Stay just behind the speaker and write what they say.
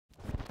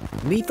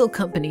Lethal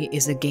Company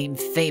is a game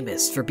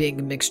famous for being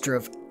a mixture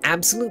of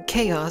absolute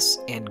chaos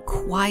and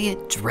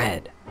quiet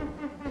dread.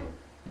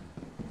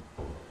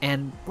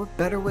 And what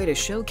better way to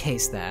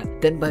showcase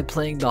that than by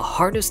playing the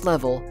hardest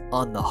level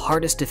on the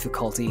hardest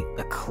difficulty,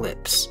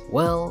 Eclipse?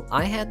 Well,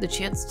 I had the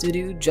chance to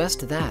do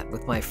just that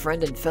with my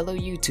friend and fellow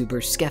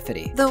YouTuber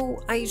Scephity,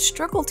 though I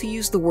struggle to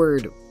use the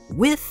word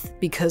with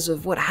because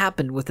of what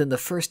happened within the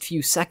first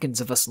few seconds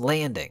of us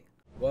landing.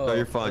 Whoa, no,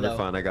 you're fine, hello. you're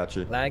fine, I got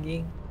you.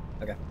 Laggy?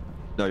 Okay.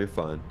 No, you're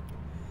fine.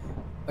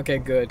 Okay,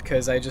 good,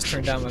 because I just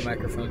turned down my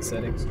microphone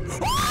settings.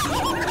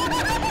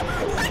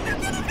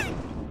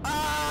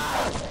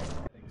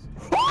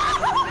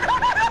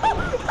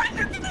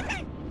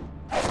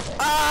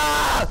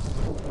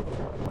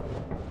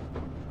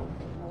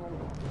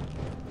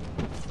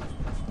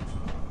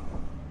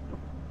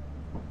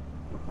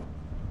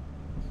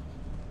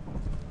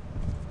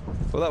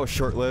 Well, that was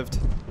short-lived.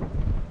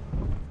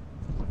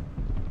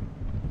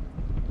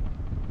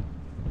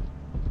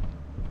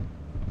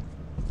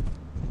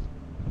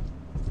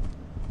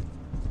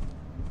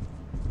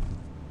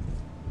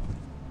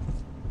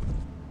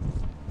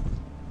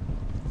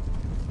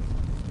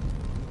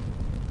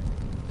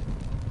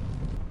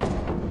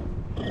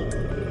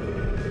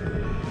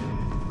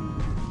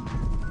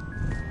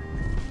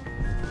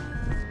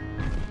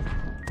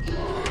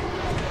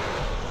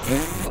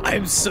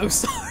 I'm so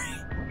sorry.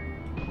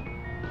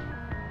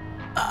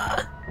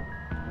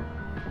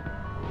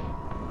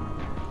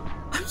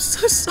 I'm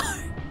so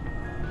sorry.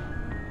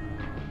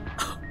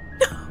 Oh,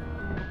 no.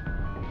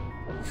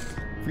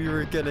 We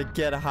were gonna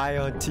get high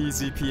on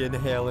TZP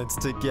inhalants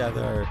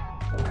together.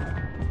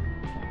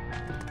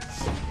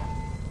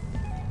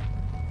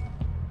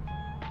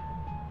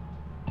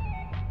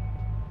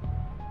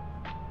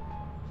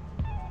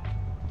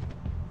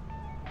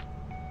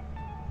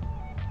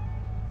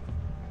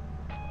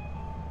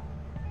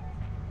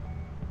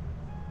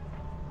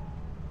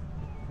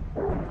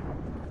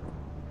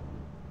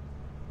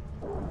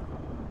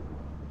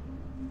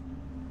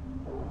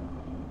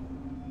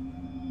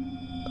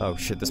 Oh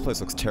shit, this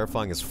place looks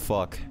terrifying as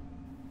fuck.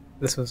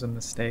 This was a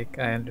mistake.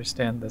 I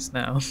understand this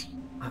now.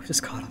 I was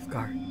just caught off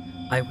guard.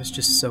 I was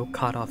just so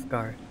caught off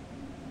guard.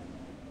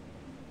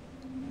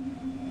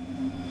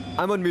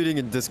 I'm unmuting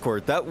in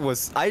Discord. That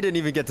was... I didn't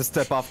even get to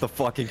step off the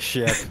fucking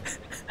ship.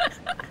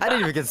 I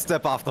didn't even get to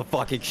step off the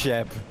fucking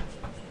ship.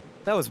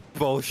 That was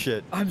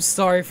bullshit. I'm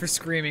sorry for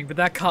screaming, but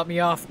that caught me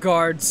off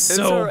guard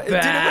so bad. It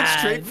went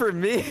straight for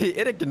me.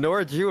 It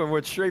ignored you and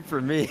went straight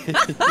for me.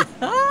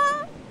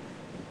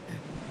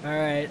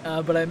 Alright,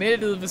 but I made it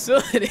to the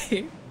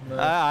facility.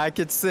 I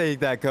could see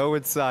that. Go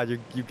inside.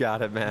 You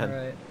got it, man.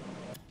 Alright.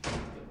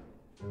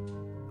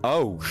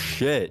 Oh,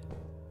 shit.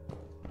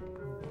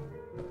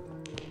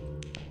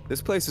 This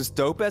place is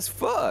dope as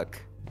fuck.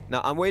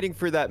 Now, I'm waiting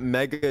for that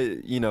mega,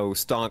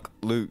 stonk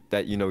loot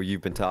that,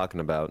 you've been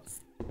talking about.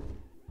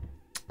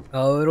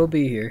 Oh, it'll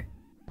be here.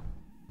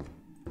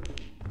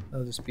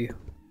 It'll just be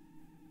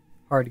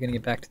hard getting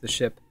it back to the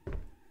ship.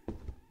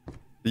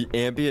 The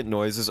ambient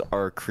noises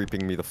are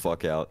creeping me the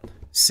fuck out.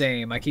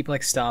 Same. I keep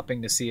like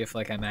stopping to see if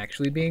like I'm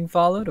actually being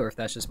followed or if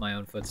that's just my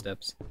own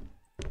footsteps.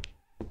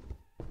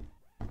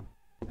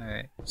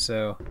 Alright,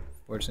 so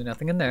fortunately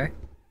nothing in there.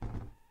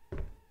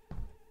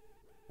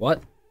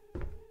 What?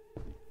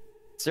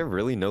 Is there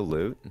really no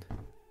loot?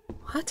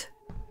 What?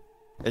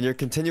 And you're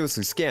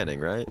continuously scanning,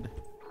 right?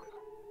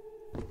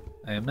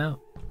 I am now.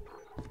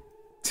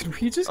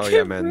 Did we just get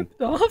yeah, man. ripped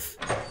off?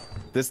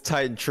 This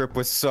Titan trip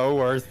was so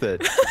worth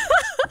it.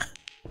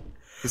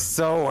 It's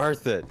so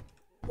worth it.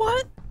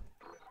 What?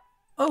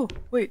 Oh,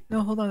 wait,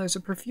 no, hold on, there's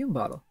a perfume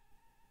bottle.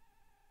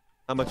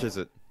 How much is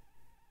it?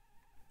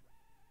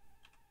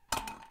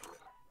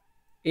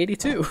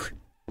 82.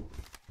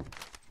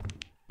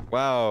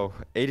 Wow,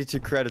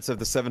 82 credits of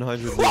the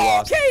 700 we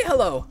lost. Okay,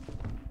 hello!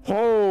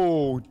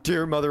 Oh,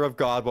 dear mother of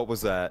God, what was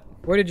that?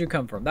 Where did you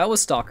come from? That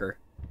was Stalker.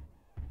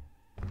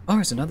 Oh,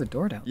 there's another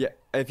door down. Yeah,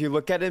 if you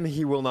look at him,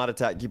 he will not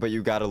attack you, but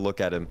you gotta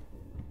look at him.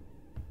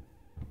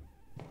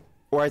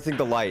 Or I think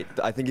the light.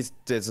 I think he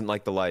doesn't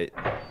like the light.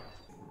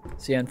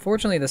 See,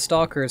 unfortunately, the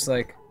Stalker is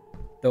like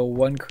the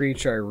one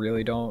creature I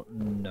really don't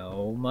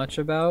know much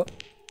about.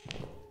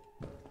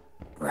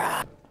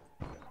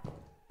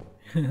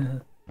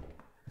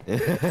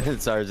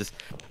 Sorry,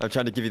 I'm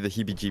trying to give you the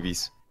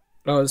heebie-jeebies.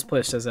 Oh, this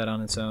place does that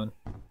on its own.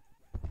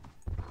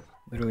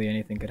 Literally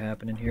anything could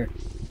happen in here.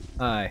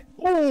 Hi.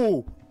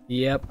 Oh!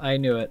 Yep, I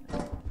knew it.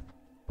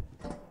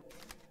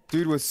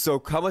 Dude was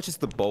so... How much is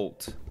the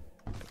bolt?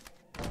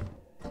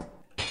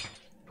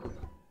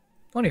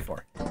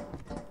 24.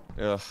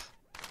 Ugh.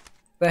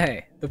 But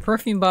hey, the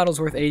perfume bottle's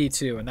worth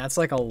 82, and that's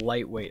like a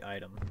lightweight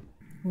item.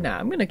 Nah,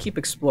 I'm gonna keep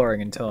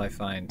exploring until I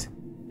find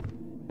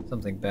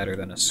something better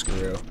than a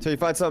screw. Till you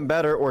find something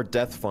better, or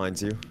death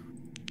finds you.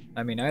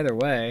 I mean, either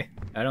way,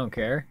 I don't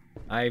care.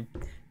 I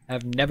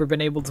have never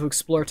been able to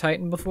explore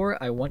Titan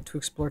before. I want to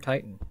explore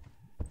Titan.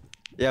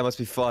 Yeah, it must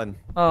be fun.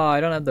 Oh,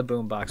 I don't have the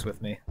boombox with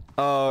me.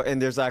 Oh,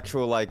 and there's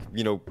actual, like,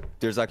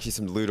 there's actually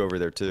some loot over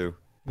there, too.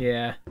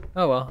 Yeah.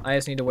 Oh well, I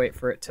just need to wait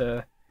for it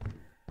to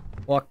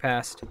walk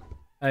past.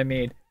 I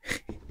mean...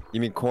 You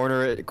mean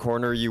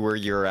corner you where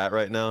you're at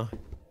right now?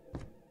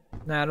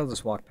 Nah, it'll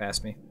just walk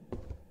past me.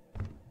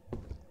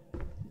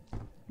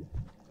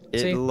 It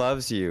See?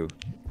 loves you.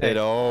 Hey.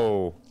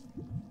 Oh.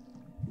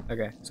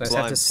 Okay, so I just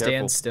have to stand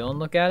careful. still and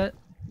look at it?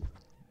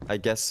 I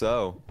guess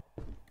so.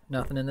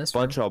 Nothing in this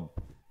Bunch room? of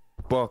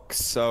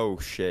books. Oh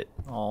shit.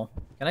 Oh.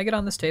 Can I get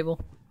on this table?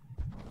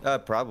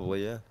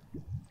 Probably, yeah.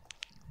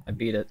 I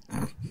beat it.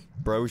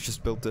 Bro's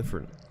just built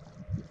different.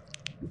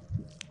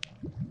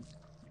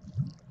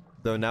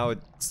 So now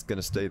it's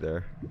gonna stay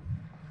there.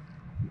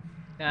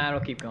 Nah,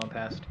 it'll keep going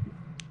past.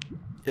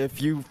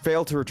 If you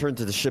fail to return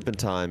to the ship in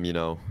time, you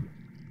know.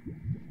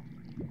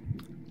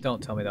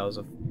 Don't tell me that was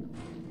a...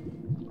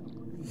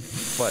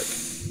 What?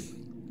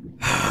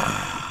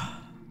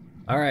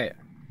 Alright.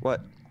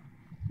 What?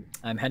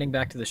 I'm heading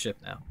back to the ship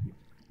now.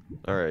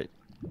 Alright.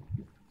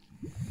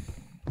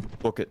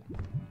 Book it.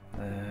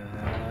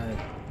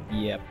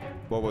 Yep.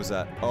 What was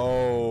that?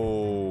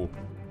 Oh.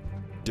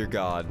 Dear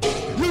God.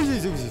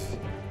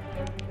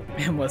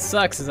 And what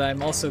sucks is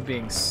I'm also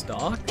being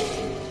stalked.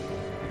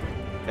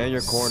 And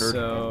you're cornered.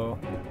 So...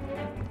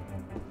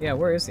 Yeah,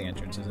 where is the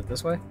entrance? Is it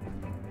this way?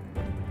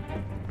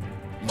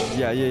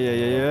 Yeah.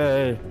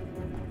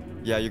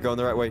 Yeah, you're going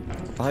the right way.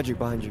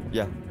 Behind you.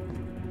 Yeah.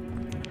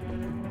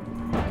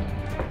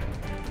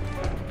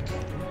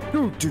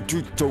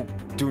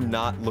 Do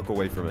not look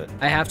away from it.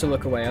 I have to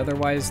look away,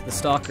 otherwise the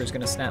stalker's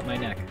gonna snap my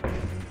neck.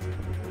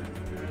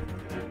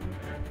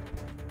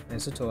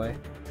 There's a toy.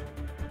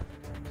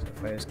 So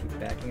if I just keep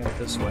backing up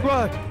this way...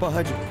 Right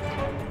behind you.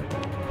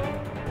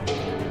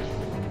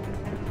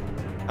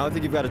 I don't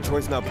think you've got a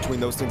choice now between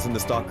those things and the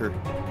stalker.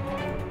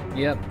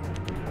 Yep.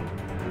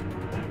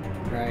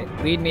 Right,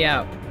 lead me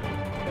out.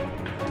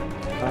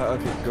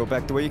 Okay, go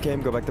back the way you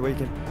came.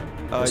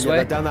 This yeah,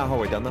 way? down that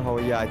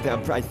hallway. Yeah,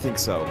 I think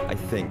so. I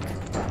think.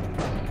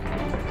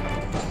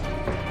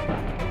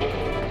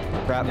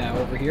 Crap. Now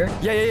over here?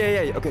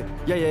 Yeah. Okay.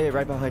 Yeah.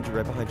 Right behind you.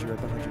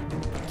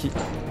 Keep.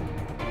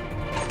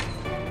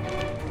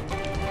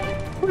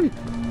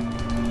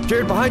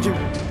 Jared, behind you.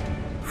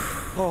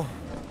 Oh.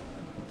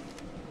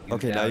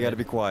 Okay, now you gotta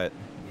be quiet.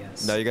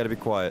 Yes. Now you gotta be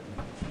quiet.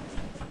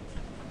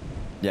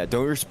 Yeah,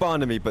 don't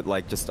respond to me, but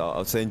like, just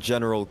I'll say in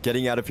general,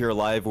 getting out of here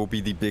alive will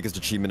be the biggest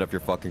achievement of your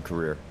fucking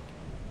career.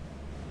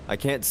 I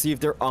can't see if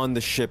they're on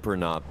the ship or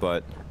not,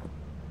 but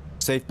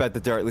safe bet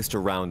that they're at least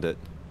around it.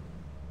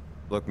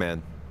 Look,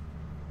 man.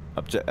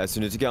 As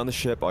soon as you get on the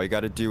ship, all you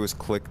gotta do is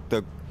click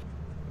the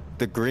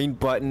green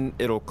button.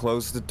 It'll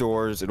close the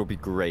doors. It'll be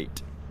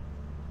great.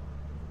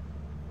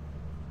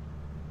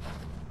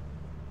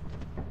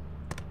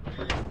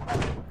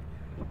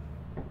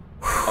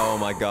 Oh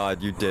my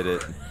God, you did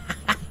it.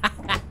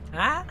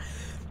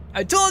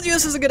 I told you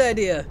this was a good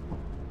idea!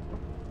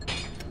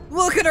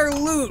 Look at our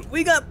loot!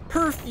 We got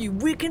perfume!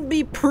 We can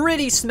be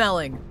pretty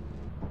smelling!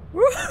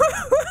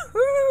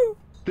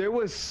 There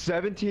was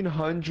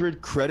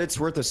 1,700 credits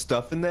worth of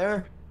stuff in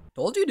there?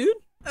 Told you, dude.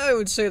 I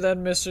would say that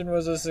mission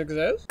was a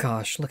success.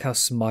 Gosh, look how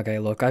smug I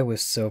look. I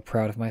was so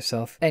proud of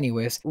myself.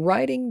 Anyways,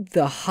 riding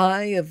the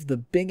high of the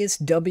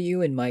biggest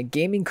W in my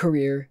gaming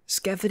career,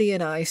 Scephity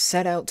and I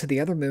set out to the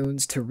other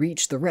moons to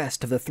reach the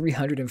rest of the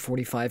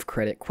 345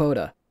 credit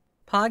quota.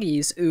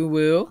 Poggies,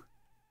 ooh-woo.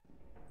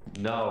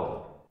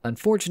 No.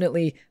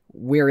 Unfortunately,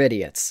 we're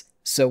idiots,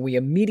 so we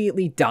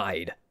immediately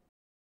died.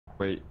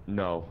 Wait,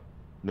 no.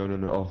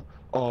 No.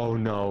 Oh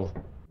no.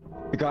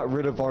 We got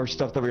rid of our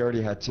stuff that we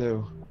already had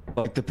too.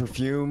 Like the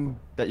perfume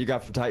that you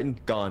got from Titan,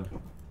 gone.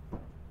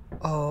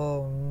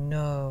 Oh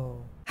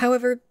no.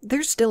 However,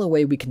 there's still a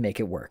way we can make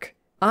it work.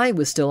 I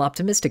was still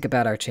optimistic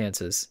about our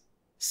chances.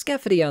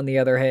 Scephity, on the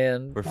other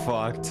hand... We're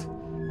fucked.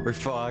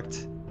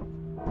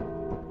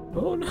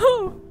 Oh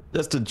no!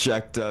 Just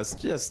eject us.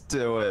 Just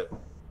do it.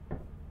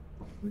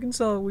 We can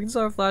sell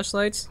our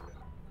flashlights.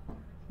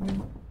 We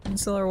can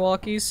sell our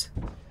walkies.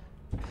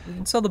 We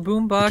can sell the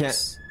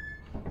boombox.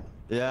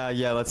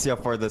 Yeah, let's see how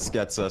far this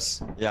gets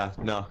us. Yeah,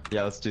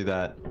 let's do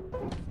that.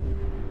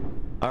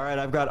 Alright,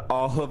 I've got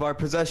all of our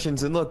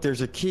possessions, and look,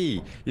 there's a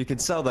key. You can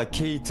sell that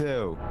key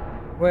too.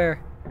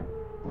 Where?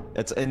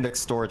 It's in the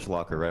storage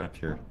locker right up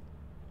here.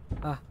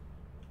 Ah.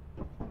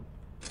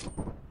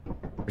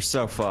 You're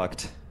so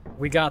fucked.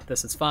 We got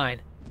this, it's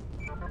fine.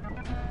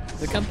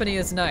 The company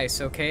is nice,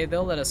 okay?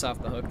 They'll let us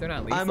off the hook. They're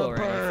not lethal I'm a or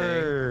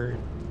bird.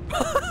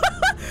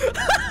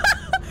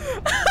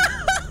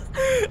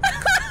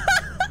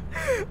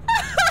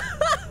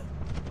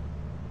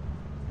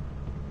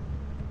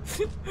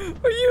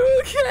 Are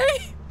you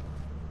okay?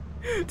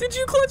 Did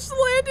you clutch the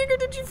landing or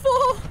did you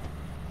fall?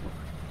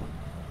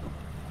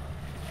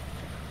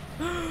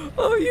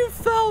 Oh, you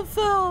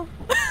fell.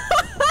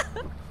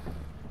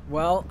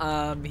 Well,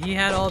 he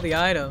had all the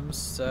items,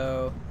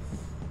 so...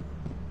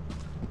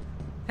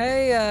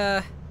 Hey,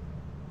 I'm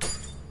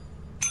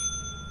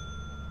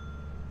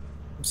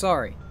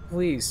sorry.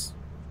 Please.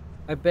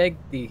 I beg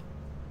thee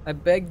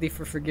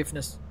for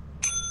forgiveness.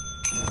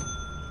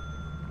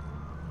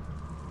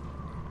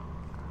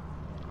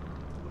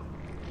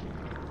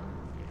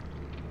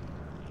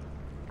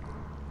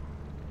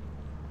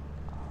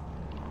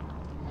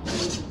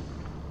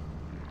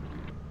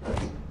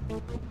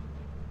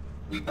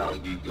 We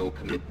value your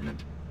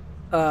commitment.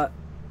 Can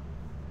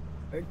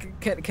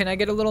I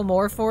get a little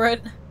more for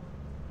it?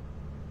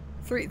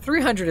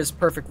 300 is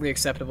perfectly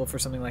acceptable for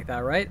something like that,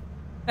 right?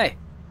 Hey.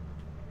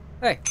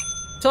 Hey.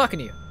 I'm talking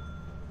to you.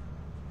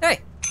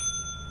 Hey.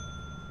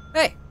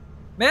 Hey.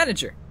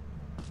 Manager.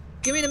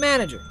 Give me the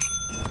manager.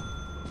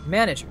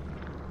 Manager.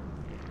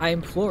 I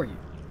implore you.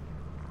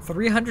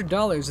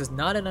 $300 is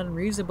not an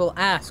unreasonable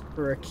ask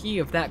for a key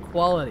of that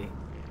quality.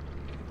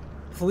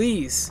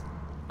 Please.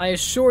 I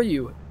assure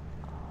you.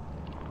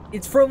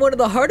 It's from one of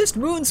the hardest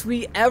moons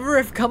we ever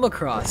have come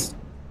across.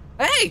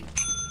 Hey!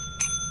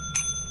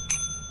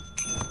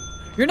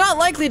 You're not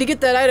likely to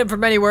get that item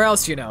from anywhere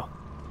else, you know.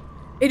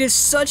 It is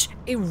such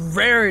a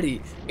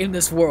rarity in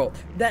this world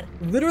that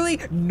literally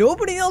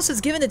nobody else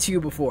has given it to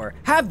you before,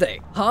 have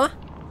they, huh?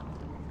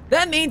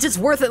 That means it's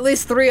worth at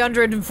least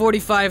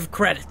 345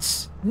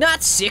 credits.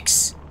 Not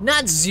 6,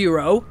 not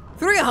 0,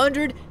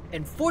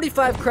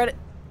 345 credit.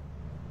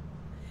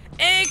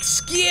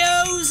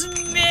 Excuse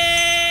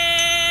me!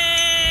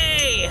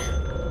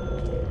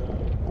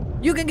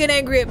 You can get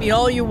angry at me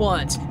all you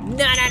want.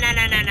 No.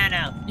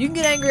 You can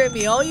get angry at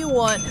me all you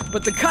want,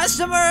 but the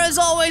customer is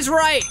always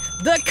right.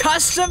 The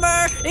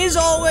customer is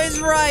always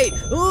right.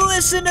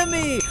 Listen to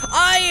me.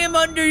 I am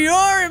under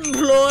your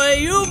employ.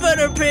 You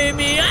better pay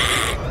me.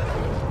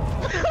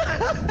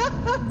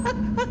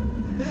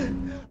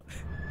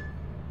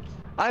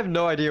 I have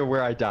no idea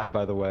where I died,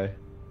 by the way.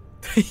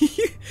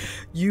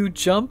 You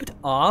jumped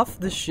off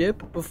the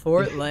ship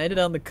before it landed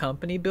on the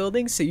company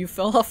building, so you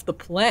fell off the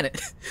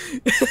planet.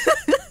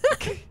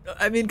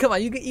 I mean, come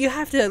on, you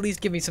have to at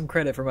least give me some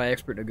credit for my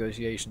expert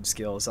negotiation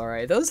skills,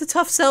 alright? That was a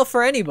tough sell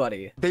for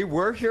anybody. They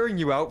were hearing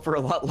you out for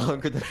a lot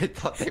longer than I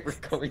thought they were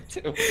going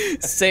to.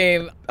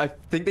 Same. I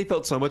think they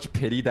felt so much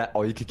pity that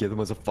all you could give them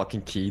was a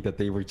fucking key that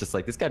they were just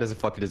like, this guy doesn't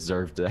fucking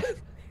deserve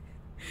death.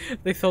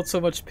 They felt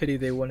so much pity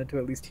they wanted to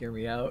at least hear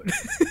me out.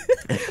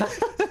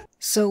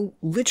 So,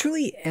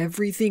 literally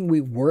everything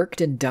we worked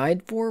and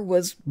died for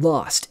was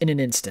lost in an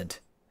instant.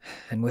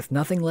 And with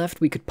nothing left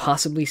we could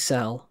possibly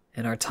sell,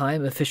 and our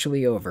time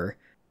officially over,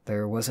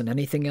 there wasn't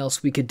anything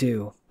else we could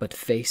do but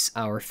face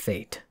our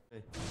fate.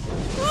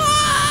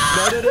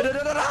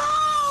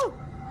 No.